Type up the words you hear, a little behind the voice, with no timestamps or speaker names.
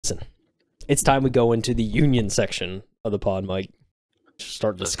it's time we go into the union section of the pod, Mike.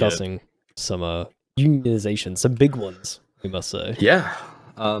 Start discussing some unionization, some big ones, we must say. Yeah.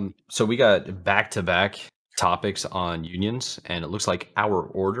 So we got back-to-back topics on unions, and it looks like our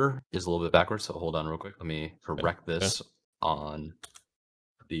order is a little bit backwards. So hold on real quick. Let me correct this on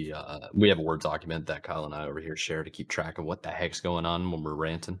the. We have a Word document that Kyle and I over here share to keep track of what the heck's going on when we're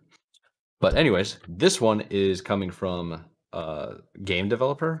ranting. But anyways, this one is coming from game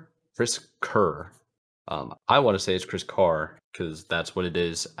developer Chris Kerr. I want to say it's Chris Carr because that's what it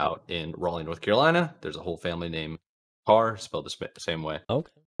is out in Raleigh, North Carolina. There's a whole family named Carr, spelled the same way.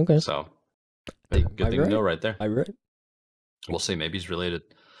 Okay. So, hey, good thing to know right there. I'm right. We'll see. Maybe he's related.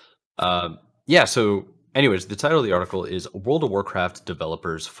 Yeah. So, anyways, the title of the article is World of Warcraft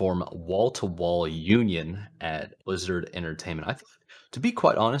developers form wall-to-wall union at Blizzard Entertainment. To be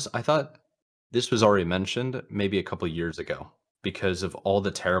quite honest, I thought this was already mentioned maybe a couple years ago because of all the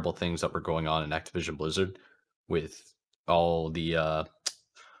terrible things that were going on in Activision Blizzard with all the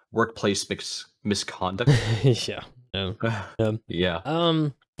workplace misconduct. Yeah. Yeah.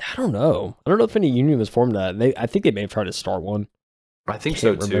 I don't know. I don't know if any union was formed that. I think they may have tried to start one. I think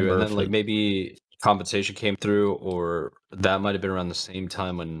so too. And then like maybe compensation came through, or that might have been around the same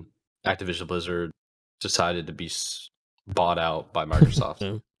time when Activision Blizzard decided to be bought out by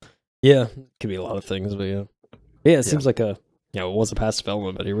Microsoft. Yeah, could be a lot of things, but yeah. It seems like it was a past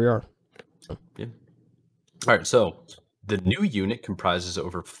development, but here we are. Yeah. All right, so the new unit comprises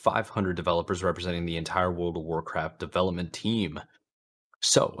over 500 developers representing the entire World of Warcraft development team.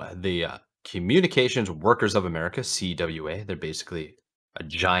 So the Communications Workers of America, CWA, they're basically a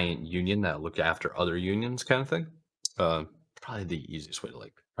giant union that look after other unions kind of thing. Probably the easiest way to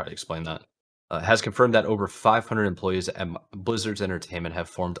try to explain that. Has confirmed that over 500 employees at Blizzard's Entertainment have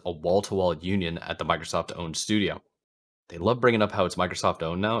formed a wall-to-wall union at the Microsoft-owned studio. They love bringing up how it's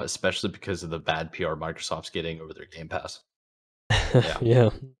Microsoft-owned now, especially because of the bad PR Microsoft's getting over their Game Pass. Yeah,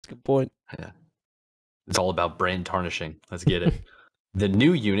 that's a good point. Yeah, it's all about brand tarnishing. Let's get it. The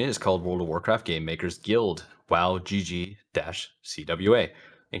new unit is called World of Warcraft Game Makers Guild, WoWGG-CWA,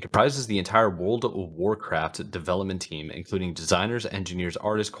 and comprises the entire World of Warcraft development team, including designers, engineers,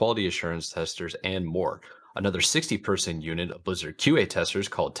 artists, quality assurance testers, and more. Another 60-person unit of Blizzard QA testers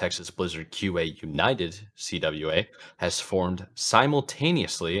called Texas Blizzard QA United, CWA, has formed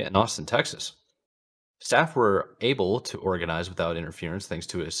simultaneously in Austin, Texas. Staff were able to organize without interference thanks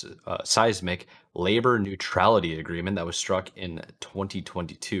to a seismic Labor Neutrality Agreement that was struck in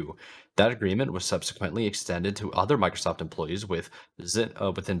 2022. That agreement was subsequently extended to other Microsoft employees within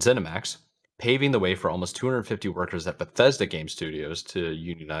ZeniMax, paving the way for almost 250 workers at Bethesda Game Studios to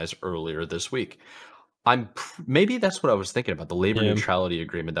unionize earlier this week. Maybe that's what I was thinking about, the Labor Neutrality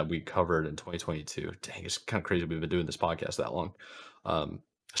Agreement that we covered in 2022. Dang, it's kind of crazy we've been doing this podcast that long.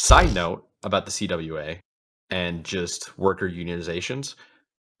 Side note about the CWA and just worker unionizations.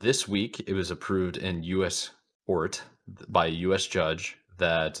 This week, it was approved in U.S. court by a U.S. judge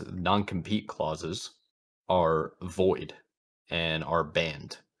that non-compete clauses are void and are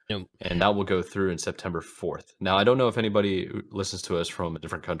banned. And that will go through in September 4th. Now, I don't know if anybody listens to us from a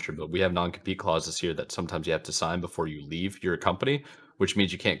different country, but we have non-compete clauses here that sometimes you have to sign before you leave your company, which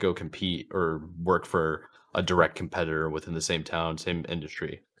means you can't go compete or work for a direct competitor within the same town, same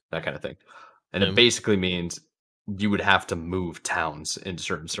industry, that kind of thing. And it basically means you would have to move towns in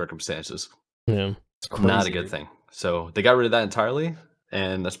certain circumstances. Yeah, not a good thing. So they got rid of that entirely,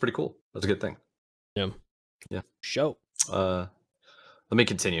 and that's pretty cool. That's a good thing. Yeah. Show. Let me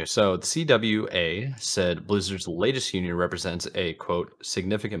continue. So the CWA said Blizzard's latest union represents a, quote,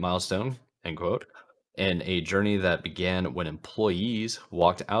 significant milestone, end quote, in a journey that began when employees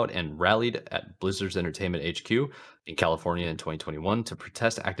walked out and rallied at Blizzard's Entertainment HQ in California in 2021 to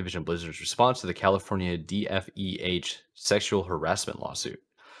protest Activision Blizzard's response to the California DFEH sexual harassment lawsuit.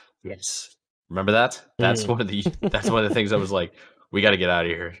 Yes. Remember that? That's one of the things I was like, we got to get out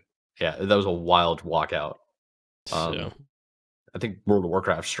of here. Yeah, that was a wild walkout. I think World of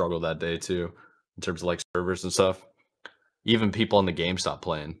Warcraft struggled that day too, in terms of servers and stuff. Even people on the game stopped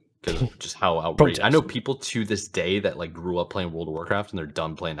playing because of just how outrageous. I know people to this day that grew up playing World of Warcraft and they're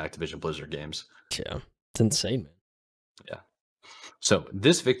done playing Activision Blizzard games. Yeah, it's insane, man. Yeah. So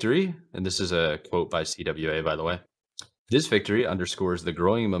this victory, and this is a quote by CWA, by the way. This victory underscores the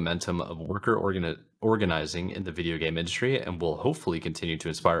growing momentum of worker organizing in the video game industry and will hopefully continue to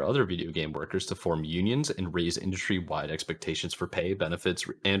inspire other video game workers to form unions and raise industry-wide expectations for pay, benefits,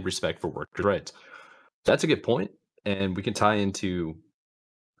 and respect for workers' rights. That's a good point, and we can tie into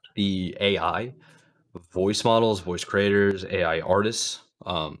the AI, voice models, voice creators, AI artists,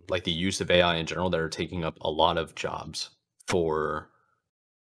 the use of AI in general that are taking up a lot of jobs for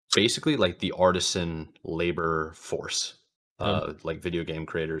basically like the artisan labor force, like video game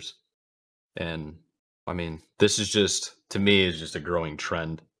creators. And I mean, this is just, to me, is just a growing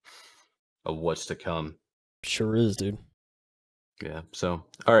trend of what's to come. Sure is, dude. Yeah. So,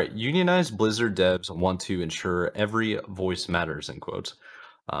 all right. Unionized Blizzard devs want to ensure every voice matters, in quotes.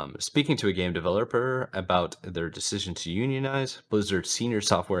 Speaking to a game developer about their decision to unionize, Blizzard senior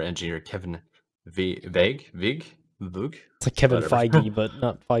software engineer Kevin Vig? It's like Kevin Whatever. Feige, but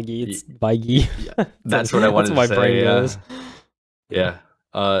not Feige. It's Feige. Yeah, that's what I wanted That's to what my say. brain goes. Yeah.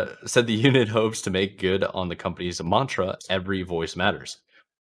 Said the unit hopes to make good on the company's mantra, every voice matters.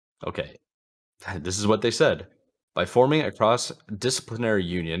 Okay. This is what they said. By forming a cross-disciplinary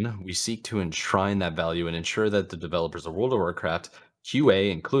union, we seek to enshrine that value and ensure that the developers of World of Warcraft,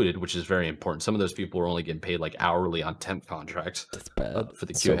 QA included, which is very important. Some of those people are only getting paid like hourly on temp contracts. That's bad. For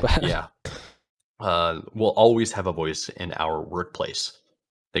the So QA. bad. Yeah. Will always have a voice in our workplace.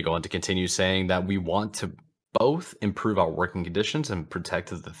 They go on to continue saying that we want to both improve our working conditions and protect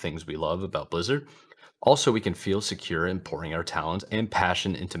the things we love about Blizzard. Also, we can feel secure in pouring our talent and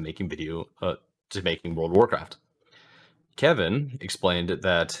passion into making World of Warcraft. Kevin explained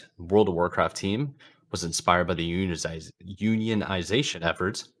that World of Warcraft team was inspired by the unionization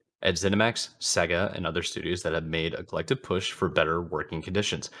efforts at ZeniMax, Sega, and other studios that have made a collective push for better working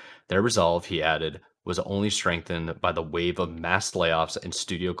conditions. Their resolve, he added, was only strengthened by the wave of mass layoffs and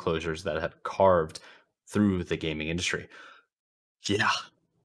studio closures that have carved through the gaming industry. Yeah.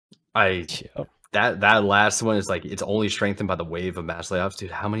 That last one is like, it's only strengthened by the wave of mass layoffs.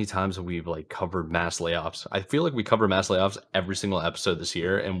 Dude, how many times have we like covered mass layoffs? I feel like we cover mass layoffs every single episode this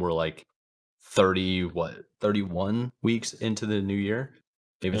year, and we're like 31 weeks into the new year,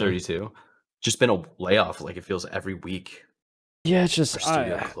 maybe 32. Just been a layoff. Like it feels every week. Yeah, it's just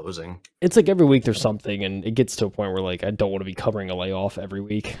studio closing. It's like every week there's something, and it gets to a point where like I don't want to be covering a layoff every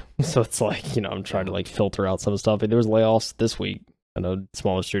week. So it's like, you know, I'm trying to like filter out some stuff. And there was layoffs this week. I know,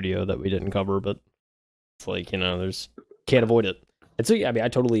 smaller studio that we didn't cover, but it's like, you know, can't avoid it. And so yeah, I mean, I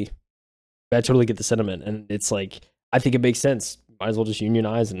totally get the sentiment, and it's like, I think it makes sense. Might as well just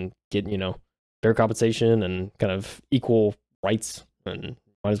unionize and get, you know, fair compensation and kind of equal rights, and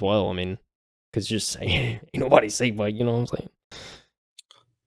might as well. I mean, because just saying ain't nobody safe, like, you know what I'm saying?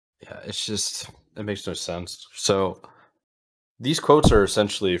 Yeah, it's just, it makes no sense. So these quotes are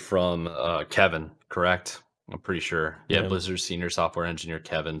essentially from Kevin, correct? I'm pretty sure. Yeah, Blizzard senior software engineer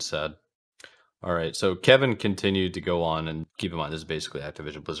Kevin said. All right, so Kevin continued to go on, and keep in mind, this is basically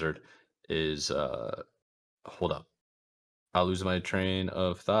Activision Blizzard is, hold up. I'll lose my train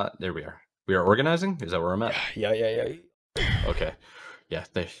of thought. There we are. We are organizing? Is that where I'm at? Yeah. Okay. Yeah,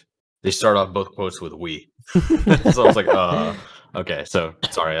 they start off both quotes with we. So I was like, okay, so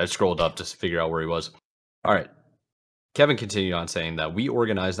sorry, I scrolled up to figure out where he was. All right. Kevin continued on saying that we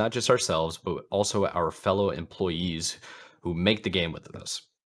organize not just ourselves, but also our fellow employees who make the game with us.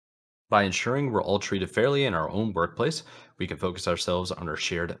 By ensuring we're all treated fairly in our own workplace, we can focus ourselves on our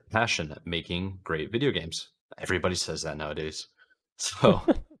shared passion, making great video games. Everybody says that nowadays. So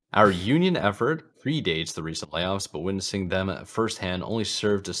our union effort predates the recent layoffs, but witnessing them firsthand only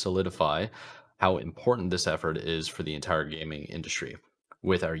served to solidify how important this effort is for the entire gaming industry.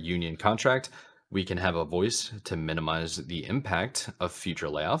 With our union contract, we can have a voice to minimize the impact of future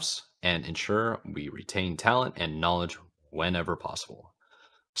layoffs and ensure we retain talent and knowledge whenever possible.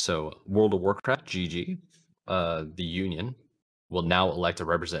 So World of Warcraft, GG, the union, will now elect a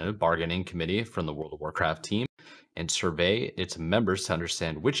representative bargaining committee from the World of Warcraft team and survey its members to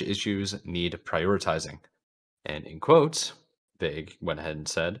understand which issues need prioritizing. And in quotes, Vig went ahead and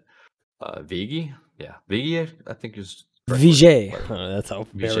said, Vigi? Yeah, Vigi, I think is... Vijay. That's a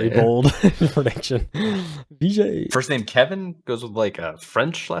very bold prediction. Vijay. First name Kevin goes with like a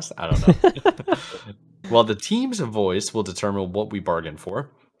French last. I don't know. Well, the team's voice will determine what we bargain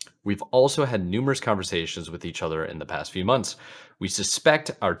for. We've also had numerous conversations with each other in the past few months. We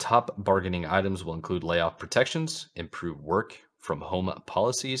suspect our top bargaining items will include layoff protections, improved work from home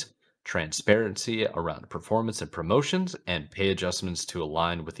policies, transparency around performance and promotions, and pay adjustments to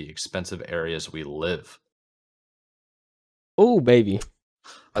align with the expensive areas we live. Oh, baby.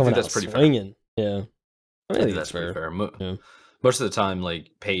 I think that's pretty swinging. fair. Yeah. I think that's pretty fair. Yeah. Most of the time, like,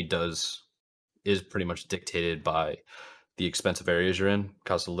 pay is pretty much dictated by the expensive areas you're in,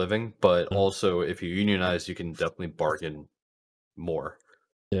 cost of living, but also if you unionize, you can definitely bargain more.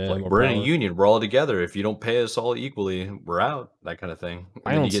 Yeah, like, we're in a union, we're all together. If you don't pay us all equally, we're out, that kind of thing.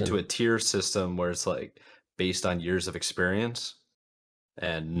 And then you get to a tier system where it's like based on years of experience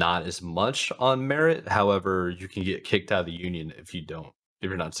and not as much on merit. However, you can get kicked out of the union if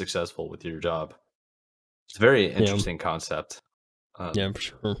you're not successful with your job. It's a very interesting concept. Yeah, for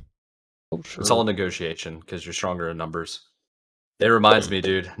sure. Oh, It's all sure. negotiation because you're stronger in numbers. It reminds me,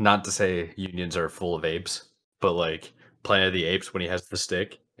 dude, not to say unions are full of apes, but like Planet of the Apes when he has the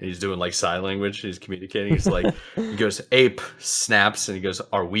stick and he's doing like sign language, he's communicating. It's like he goes ape, snaps, and he goes,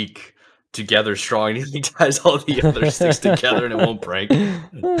 "Are weak together strong?" And he ties all the other sticks together and it won't break.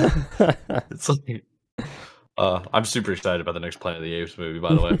 It's like I'm super excited about the next Planet of the Apes movie,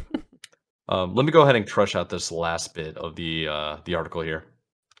 by the way. Let me go ahead and crush out this last bit of the article here.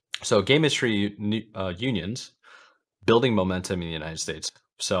 So, game industry unions building momentum in the United States.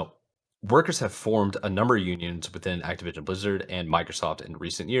 So, workers have formed a number of unions within Activision Blizzard and Microsoft in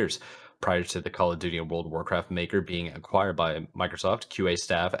recent years. Prior to the Call of Duty and World of Warcraft maker being acquired by Microsoft, QA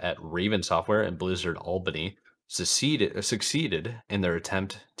staff at Raven Software and Blizzard Albany succeeded in their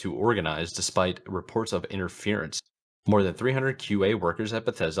attempt to organize despite reports of interference. More than 300 QA workers at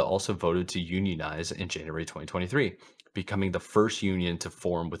Bethesda also voted to unionize in January 2023, becoming the first union to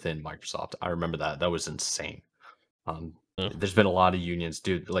form within Microsoft. I remember that. That was insane. There's been a lot of unions,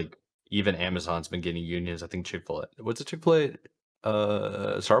 dude. Like even Amazon's been getting unions. I think Chick-fil-A. What's it, Chick-fil-A?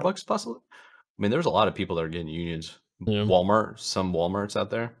 Starbucks possibly. I mean, there's a lot of people that are getting unions. Yeah. Walmart, some Walmarts out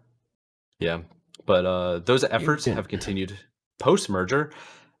there. Yeah, but those efforts have continued post-merger.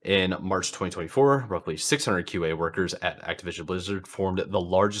 In March 2024, roughly 600 QA workers at Activision Blizzard formed the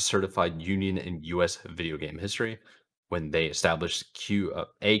largest certified union in U.S. video game history when they established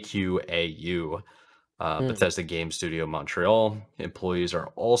AQAU. Bethesda Game Studio Montreal. Employees are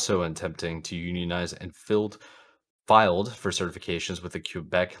also attempting to unionize and filed for certifications with the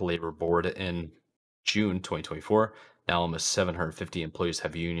Quebec Labor Board in June 2024. Now almost 750 employees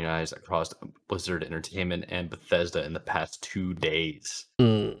have unionized across Blizzard Entertainment and Bethesda in the past 2 days.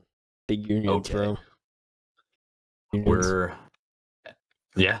 Big unions, bro. Unions.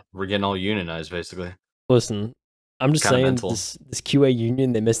 We're getting all unionized basically. Listen, I'm just saying this QA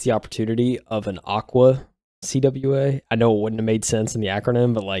union, they missed the opportunity of an Aqua CWA. I know it wouldn't have made sense in the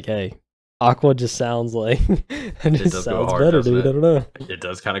acronym, but like, hey, Aqua just sounds like it just sounds better, dude. I don't know. It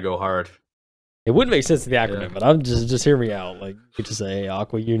does kind of go hard. It wouldn't make sense in the acronym, but I'm just hear me out. Like, you just say, hey,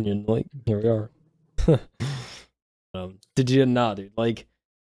 Aqua Union. Like, here we are. Did you not, dude? Like,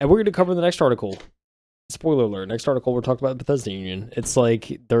 and we're gonna cover the next article. Spoiler alert: next article we're talking about Bethesda Union. It's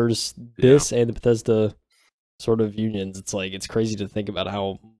like there's this and the Bethesda sort of unions. It's like it's crazy to think about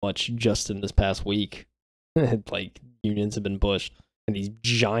how much just in this past week, like unions have been pushed, and these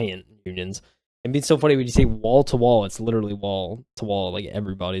giant unions. I mean, it's so funny when you say wall to wall. It's literally wall to wall. Like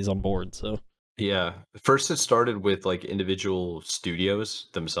everybody's on board. So. Yeah. First, it started with like individual studios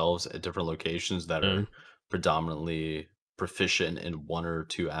themselves at different locations that are predominantly proficient in one or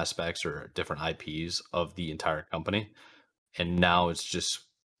two aspects or different IPs of the entire company. And now it's just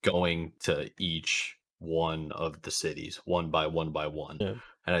going to each one of the cities, one by one by one. Yeah.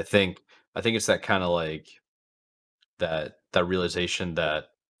 And I think it's that kind of like that realization that,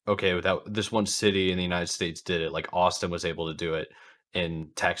 okay, without this one city in the United States did it, like Austin was able to do it in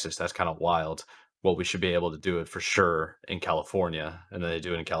Texas. That's kind of wild. Well, we should be able to do it for sure in California. And then they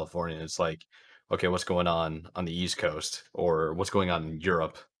do it in California. And it's like, okay, what's going on the East Coast, or what's going on in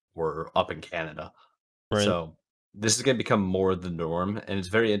Europe or up in Canada? Right. So this is going to become more the norm. And it's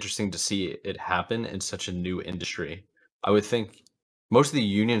very interesting to see it happen in such a new industry. I would think most of the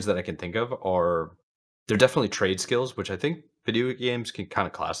unions that I can think of they're definitely trade skills, which I think video games can kind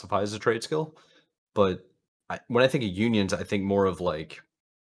of classify as a trade skill. But when I think of unions, I think more of like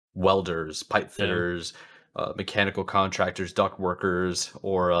welders, pipe fitters, mechanical contractors, duct workers,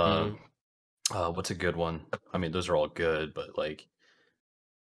 or what's a good one? I mean, those are all good, but like,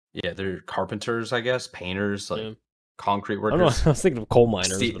 yeah, they're carpenters, I guess, painters, like concrete workers. I don't know. I was thinking of coal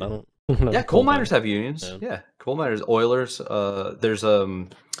miners, but I don't. Yeah, coal miners have unions. Yeah, coal miners, oilers. There's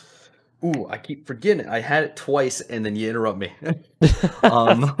Ooh, I keep forgetting it. I had it twice, and then you interrupt me.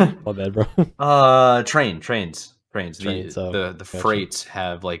 My bad, bro. Trains. The freights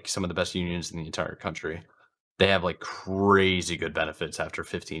have like some of the best unions in the entire country. They have like crazy good benefits after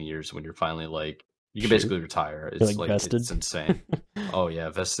 15 years when you're finally like you can basically retire. It's like it's insane. Oh yeah,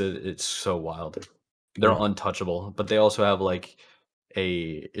 vested. It's so wild. They're untouchable, but they also have like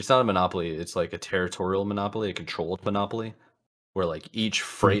it's not a monopoly. It's like a territorial monopoly, a controlled monopoly, where like each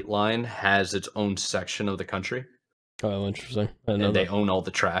freight line has its own section of the country. Oh, interesting. And they own all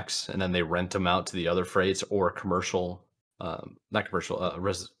the tracks, and then they rent them out to the other freights or commercial, not commercial,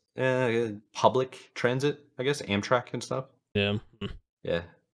 public transit, I guess, Amtrak and stuff. Yeah. Yeah.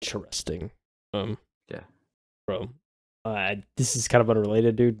 Interesting. Yeah. Bro, this is kind of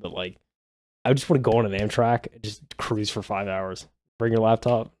unrelated, dude, but like, I just want to go on an Amtrak and just cruise for 5 hours. Bring your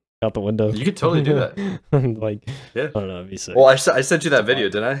laptop, out the window. You could totally do that. Like, Yeah. I don't know, it'd be sick. Well, I sent you that video,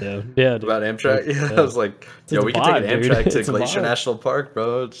 didn't I? Yeah, dude. About Amtrak. Yeah, Yeah. I was like, yo, we can take an Amtrak to It's a Glacier vibe. National Park,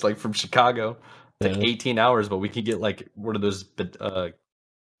 bro. It's like from Chicago. It's like Yeah. 18 hours, but we could get like one of those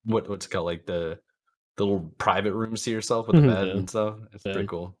what's it called, like the little private rooms to yourself with the bed Yeah. and stuff. It's Yeah. pretty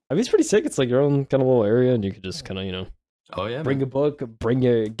cool. I mean, it's pretty sick. It's like your own kind of little area, and you could just kind of, you know, Oh yeah, bring man. a book, bring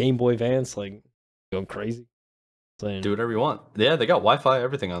your Game Boy Advance, like going crazy. Saying, Do whatever you want. Yeah, they got Wi-Fi,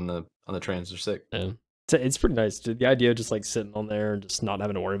 everything on the trains. They're sick. yeah. It's pretty nice. The idea of just like sitting on there and just not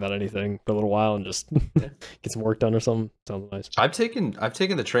having to worry about anything for a little while and just get some work done or something sounds nice. I've taken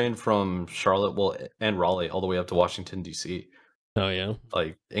the train from Charlotte, well, and Raleigh all the way up to Washington D.C. Oh yeah.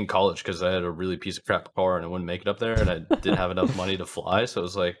 like in college because I had a really piece of crap car and I wouldn't make it up there and I didn't have enough money to fly. So I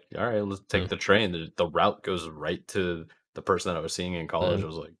was like, all right, let's take the train. The route goes right to the person that I was seeing in college. I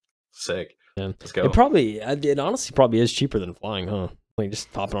was like, sick. Yeah. Let's go. It honestly probably is cheaper than flying, huh? Like just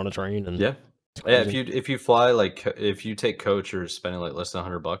hopping on a train and Yeah. If you fly, like if you take coach, you're spending like less than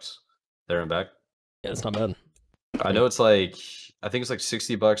 $100 there and back. Yeah, it's not bad. I know it's like, I think it's like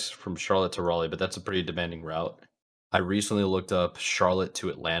 $60 from Charlotte to Raleigh, but that's a pretty demanding route. I recently looked up Charlotte to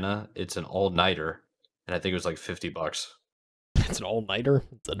Atlanta. It's an all-nighter, and I think it was like $50. It's an all-nighter.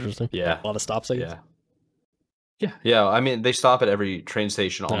 It's interesting. Yeah. A lot of stops, I guess. Yeah. I mean, they stop at every train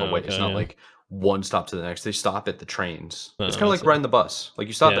station on the way. Okay, It's not yeah. like one stop to the next. They stop at the trains. It's Oh, kind of I like see. riding the bus. Like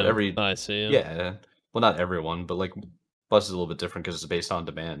you stop at every. I see. Yeah. Well, not everyone, but like bus is a little bit different because it's based on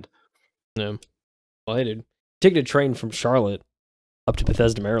demand. Yeah. Well, hey, dude. Taking a train from Charlotte up to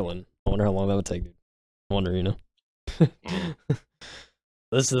Bethesda, Maryland. I wonder how long that would take, dude. I wonder, you know.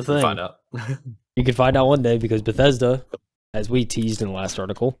 This is the thing. Find out. You can find out one day because Bethesda, as we teased in the last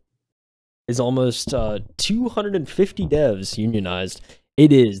article, is almost 250 devs unionized.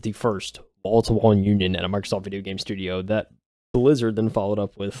 It is the first wall-to-wall union at a Microsoft video game studio that Blizzard then followed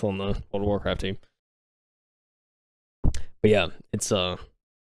up with on the World of Warcraft team. But yeah, it's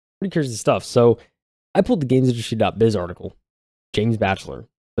pretty crazy stuff. So I pulled the GamesIndustry.biz article, James Batchelor,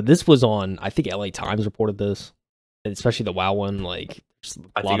 but this was on, I think LA Times reported this, and especially the WoW one. Like,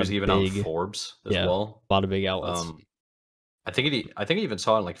 I think it was even on Forbes as well. A lot of big outlets. I think I even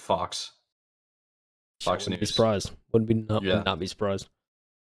saw it on like Fox. Fox Wouldn't News. be surprised. Would not be surprised.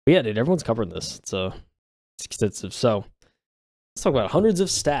 But yeah, dude, everyone's covering this. It's extensive. So let's talk about hundreds of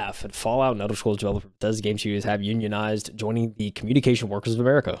staff at Fallout and Elder Scrolls developer Bethesda Game Studios have unionized, joining the Communication Workers of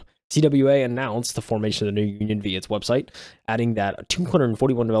America. CWA announced the formation of the new union via its website, adding that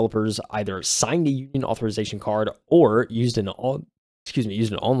 241 developers either signed a union authorization card or used an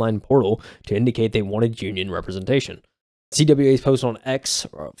online portal to indicate they wanted union representation. CWA's post on X,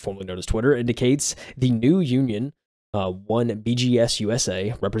 formerly known as Twitter, indicates the new union,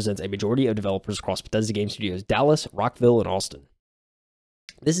 WoWGG-CWA, represents a majority of developers across Bethesda Game Studios, Dallas, Rockville, and Austin.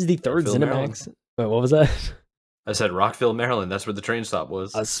 This is the third ZeniMax. Wait, what was that? I said Rockville, Maryland. That's where the train stop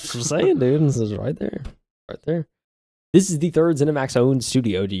was. I was saying, dude, this is right there. Right there. This is the third ZeniMax-owned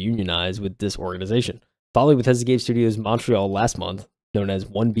studio to unionize with this organization, following Bethesda Game Studios Montreal last month, known as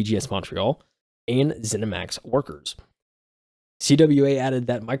OneBGS Montreal, and ZeniMax Workers. CWA added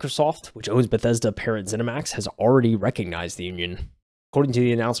that Microsoft, which owns Bethesda parent ZeniMax, has already recognized the union. According to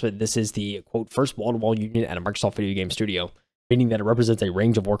the announcement, this is the, quote, first wall-to-wall union at a Microsoft video game studio, meaning that it represents a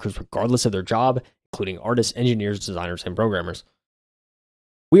range of workers regardless of their job, including artists, engineers, designers, and programmers.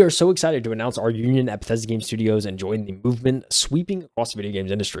 We are so excited to announce our union at Bethesda Game Studios and join the movement sweeping across the video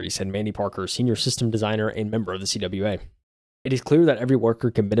games industry, said Mandy Parker, senior system designer and member of the CWA. It is clear that every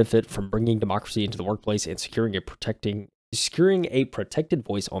worker can benefit from bringing democracy into the workplace and securing a protected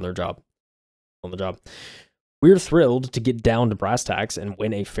voice on the job. We're thrilled to get down to brass tacks and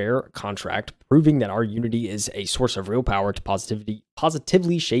win a fair contract, proving that our unity is a source of real power to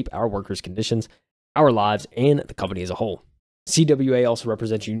positively shape our workers' conditions, our lives, and the company as a whole. CWA also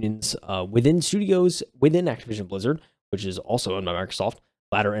represents unions within studios within Activision Blizzard, which is also owned by Microsoft.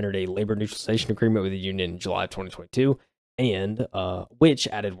 Latter entered a labor neutralization agreement with the union in July of 2022, and which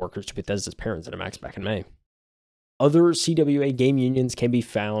added workers to Bethesda's parent ZeniMax back in May. Other CWA game unions can be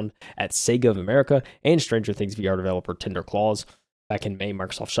found at Sega of America and Stranger Things VR developer Tender Claws. Back in May,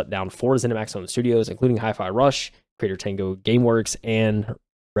 Microsoft shut down 4 ZeniMax-owned studios, including Hi-Fi Rush, Creator Tango Gameworks, and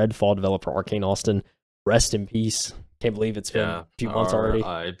Redfall developer Arcane Austin. Rest in peace. Can't believe it's been a few months already.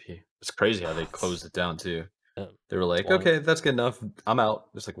 RIP. It's crazy how they closed it down, too. Yeah. They were like, okay, that's good enough. I'm out.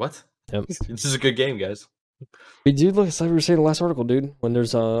 It's like, what? Yep. This is a good game, guys. But dude, look, it's like we were saying in the last article, dude. When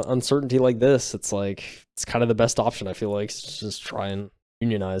there's uncertainty like this, it's like it's kind of the best option. I feel like it's just try and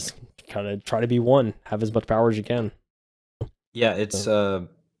unionize, kind of try to be one, have as much power as you can. Yeah, it's. I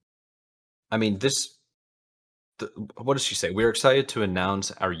mean, this what does she say? We're excited to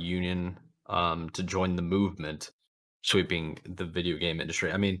announce our union to join the movement sweeping the video game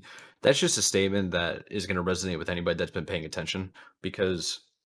industry. I mean, that's just a statement that is going to resonate with anybody that's been paying attention, because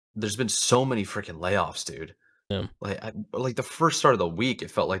there's been so many freaking layoffs, dude. Yeah. Like the first start of the week, it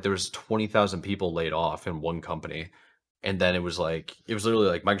felt like there was 20,000 people laid off in one company, and then it was literally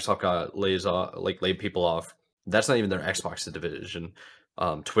like Microsoft got laid people off. That's not even their Xbox division.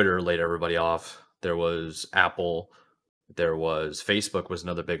 Twitter laid everybody off. There was Apple, there was Facebook was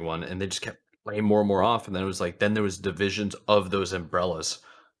another big one, and they just kept laying more and more off. And then it was like, then there was divisions of those umbrellas.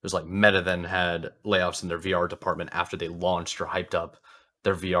 It was like Meta then had layoffs in their VR department after they launched or hyped up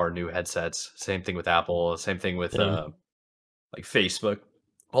their VR new headsets. Same thing with Apple. Same thing with like Facebook.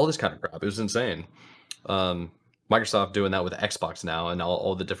 All this kind of crap. It was insane. Microsoft doing that with Xbox now, and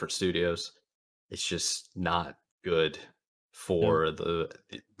all the different studios. It's just not good for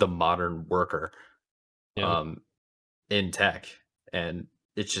the modern worker in tech, and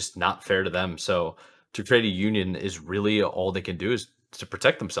it's just not fair to them. So to create a union is really all they can do is to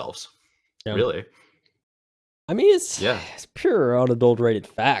protect themselves. Really. I mean, it's pure unadulterated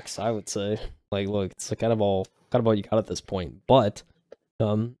facts, I would say. Like, look, it's kind of all you got at this point. But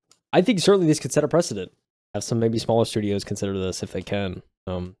I think certainly this could set a precedent. Have some maybe smaller studios consider this if they can.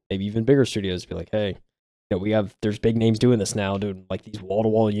 Maybe even bigger studios be like, hey, there's big names doing this now, doing like these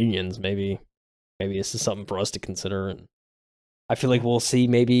wall-to-wall unions. Maybe this is something for us to consider. And I feel like we'll see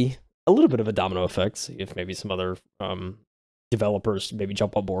maybe a little bit of a domino effect. See if maybe some other developers maybe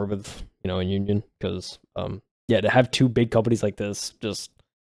jump on board with a union, because to have two big companies like this just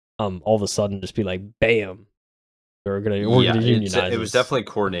all of a sudden just be like, bam, we're gonna unionize. It was definitely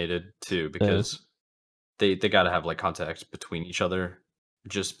coordinated too, because they got to have like contacts between each other,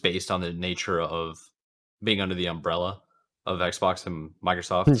 just based on the nature of being under the umbrella of Xbox and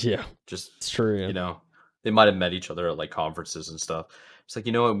Microsoft. It's true. They might have met each other at like conferences and stuff. It's like,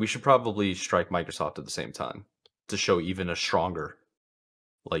 you know what, we should probably strike Microsoft at the same time to show even a stronger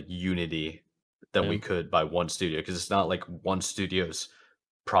like unity than we could by one studio, because it's not like one studio's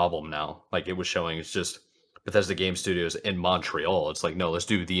problem now. Like it was showing, it's just Bethesda Game Studios in Montreal. It's like, no, let's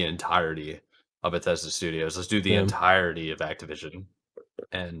do the entirety of Bethesda Studios. Let's do the entirety of Activision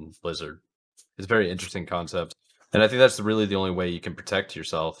and Blizzard. It's a very interesting concept, and I think that's really the only way you can protect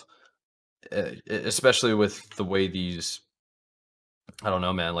yourself, especially with the way these, I don't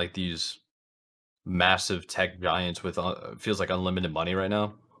know, man, like these massive tech giants with feels like unlimited money right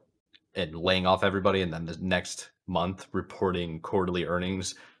now, and laying off everybody, and then the next month reporting quarterly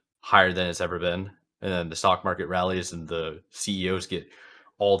earnings higher than it's ever been, and then the stock market rallies and the CEOs get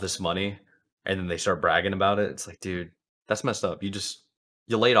all this money, and then they start bragging about it. It's like, dude, that's messed up.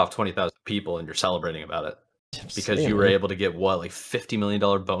 You laid off 20,000 people and you're celebrating about it because you were able to get what, like $50 million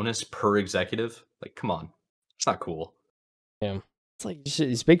bonus per executive? Like, come on, it's not cool. Yeah, it's like,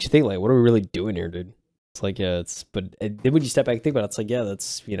 it makes you think, like, what are we really doing here, dude? It's like, but then when you step back and think about it, it's like,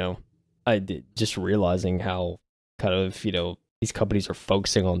 that's, I did just realizing how kind of, these companies are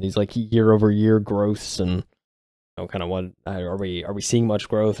focusing on these like year-over-year growths, and kind of what are we seeing much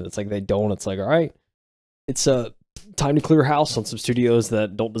growth? And it's like they don't. It's like, all right, it's time to clear house on some studios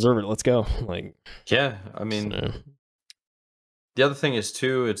that don't deserve it. Let's go. Like, yeah, I mean, the other thing is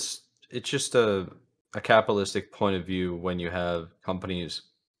too, it's just a capitalistic point of view when you have companies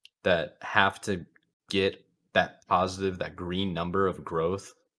that have to get that positive, that green number of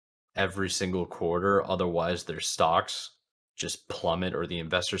growth every single quarter. Otherwise, their stocks just plummet, or the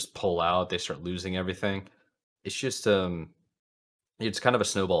investors pull out. They start losing everything. It's just it's kind of a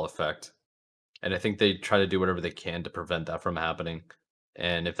snowball effect, and I think they try to do whatever they can to prevent that from happening.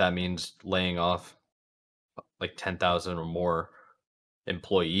 And if that means laying off like 10,000 or more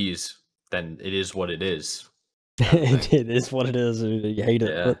employees, then it is what it is. It is what it is. You hate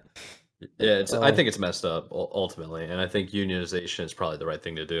it. I think it's messed up ultimately, and I think unionization is probably the right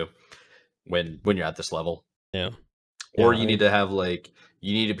thing to do when you're at this level. Or you need to have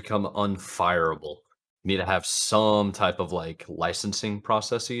you need to become unfireable. You need to have some type of like licensing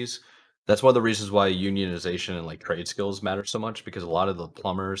processes. That's one of the reasons why unionization and like trade skills matter so much, because a lot of the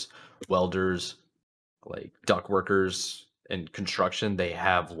plumbers, welders, like duct workers and construction, they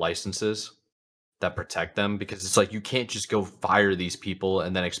have licenses that protect them, because it's like, you can't just go fire these people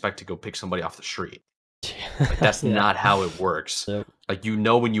and then expect to go pick somebody off the street. Like, that's not how it works. Like,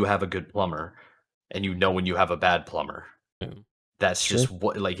 when you have a good plumber, and when you have a bad plumber. That's just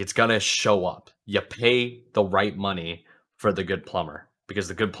what, like, it's gonna show up. You pay the right money for the good plumber, because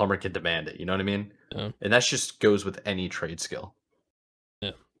the good plumber can demand it. You know what I mean? And that just goes with any trade skill.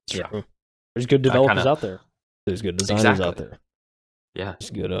 There's good developers out there. There's good designers out there. Yeah, it's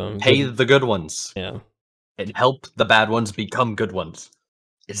good. Pay the good ones. Yeah, and help the bad ones become good ones.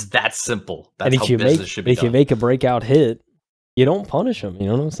 It's that simple. And That's how business should be if you done. make a breakout hit, you don't punish them. You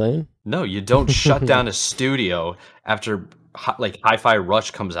know what I'm saying? No, you don't shut down a studio after like Hi-Fi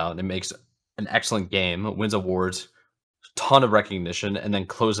Rush comes out and it makes an excellent game, wins awards, ton of recognition, and then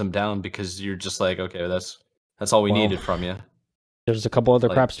close them down because you're just like, okay, that's all we Well, needed from you. There's a couple other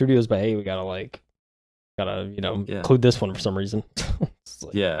Like- crap studios, but hey, we gotta include this one for some reason. It's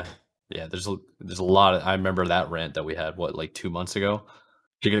like, Yeah. There's a lot of. I remember that rant that we had like 2 months ago.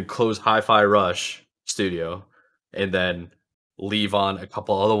 You're gonna close Hi-Fi Rush studio, and then leave on a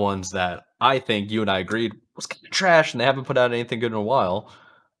couple other ones that I think you and I agreed was kind of trash, and they haven't put out anything good in a while.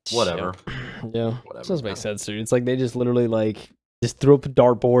 Whatever. Yeah, Whatever, it doesn't make man. sense, dude. It's like they just literally just threw up a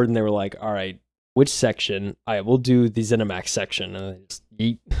dartboard and they were like, "All right, which section? All right, we'll do the ZeniMax section." And they just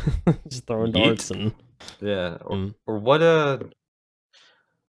yeet, just throwing Yeet. darts and Yeah. Or what?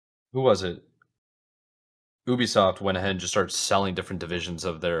 Who was it? Ubisoft went ahead and just started selling different divisions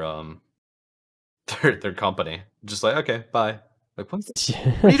of their their company. Just like, okay, bye. Like, what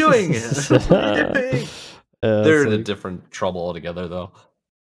are you doing? What are you doing? They're in a different trouble altogether, though.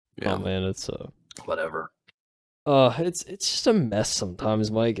 Oh man, it's whatever. It's just a mess sometimes,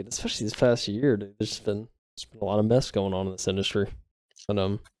 Mike, and especially this past year, dude. There's been a lot of mess going on in this industry.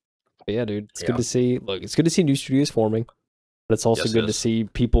 But yeah, dude, it's good to see. Look, it's good to see new studios forming, but it's also good to see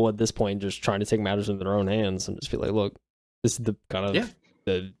people at this point just trying to take matters into their own hands and just be like, look, this is the kind of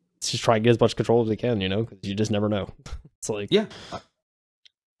just try and get as much control as they can, you know, because you just never know. It's like, yeah.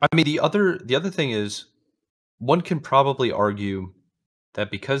 I mean, the other thing is, one can probably argue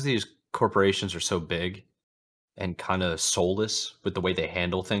that because these corporations are so big and kind of soulless with the way they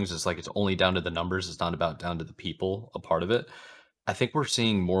handle things, it's like it's only down to the numbers. It's not about down to the people, a part of it. I think we're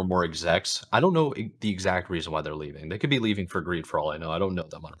seeing more and more execs. I don't know the exact reason why they're leaving. They could be leaving for greed for all I know. I don't know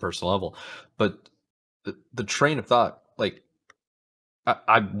them on a personal level. But the train of thought, like,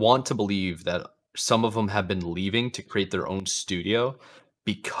 I want to believe that some of them have been leaving to create their own studio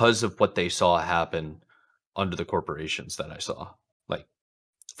because of what they saw happen under the corporations that I saw. Like,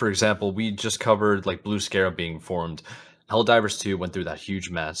 for example, we just covered like Blue Scarab being formed. Helldivers 2 went through that huge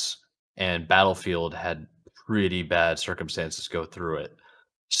mess, and Battlefield had pretty bad circumstances go through it.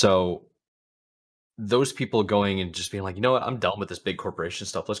 So those people going and just being like, you know what, I'm done with this big corporation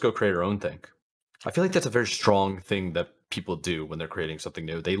stuff. Let's go create our own thing. I feel like that's a very strong thing that people do when they're creating something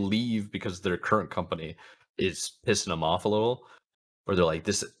new. They leave because their current company is pissing them off a little, or they're like,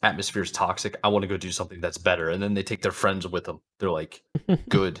 this atmosphere is toxic. I want to go do something that's better. And then they take their friends with them. They're like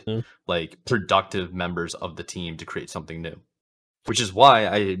good, like productive members of the team to create something new, which is why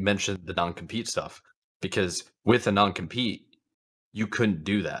I mentioned the non-compete stuff, because with a non-compete, you couldn't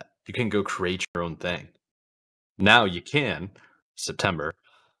do that. You can go create your own thing. Now you can, September.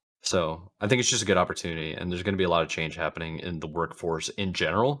 So I think it's just a good opportunity, and there's going to be a lot of change happening in the workforce in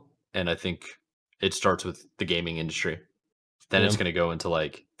general. And I think it starts with the gaming industry. Then it's going to go into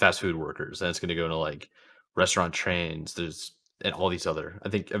like fast food workers. Then it's going to go into like restaurant trains. And all these other. I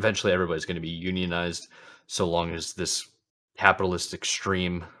think eventually everybody's going to be unionized, so long as this capitalist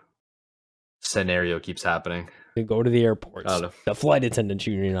extreme scenario keeps happening. They go to the airports. The flight attendants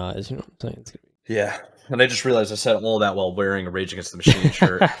unionize. You know what I'm saying? Yeah. And I just realized I said all that while wearing a Rage Against the Machine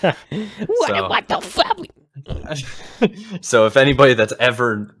shirt. What the fuck? So if anybody that's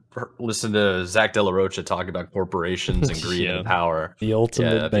ever listened to Zach De La Rocha talk about corporations and greed and power, the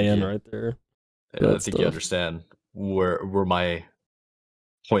ultimate ban right there. I think you understand where my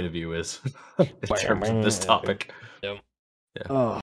point of view is in terms of this topic. Yeah. Oh,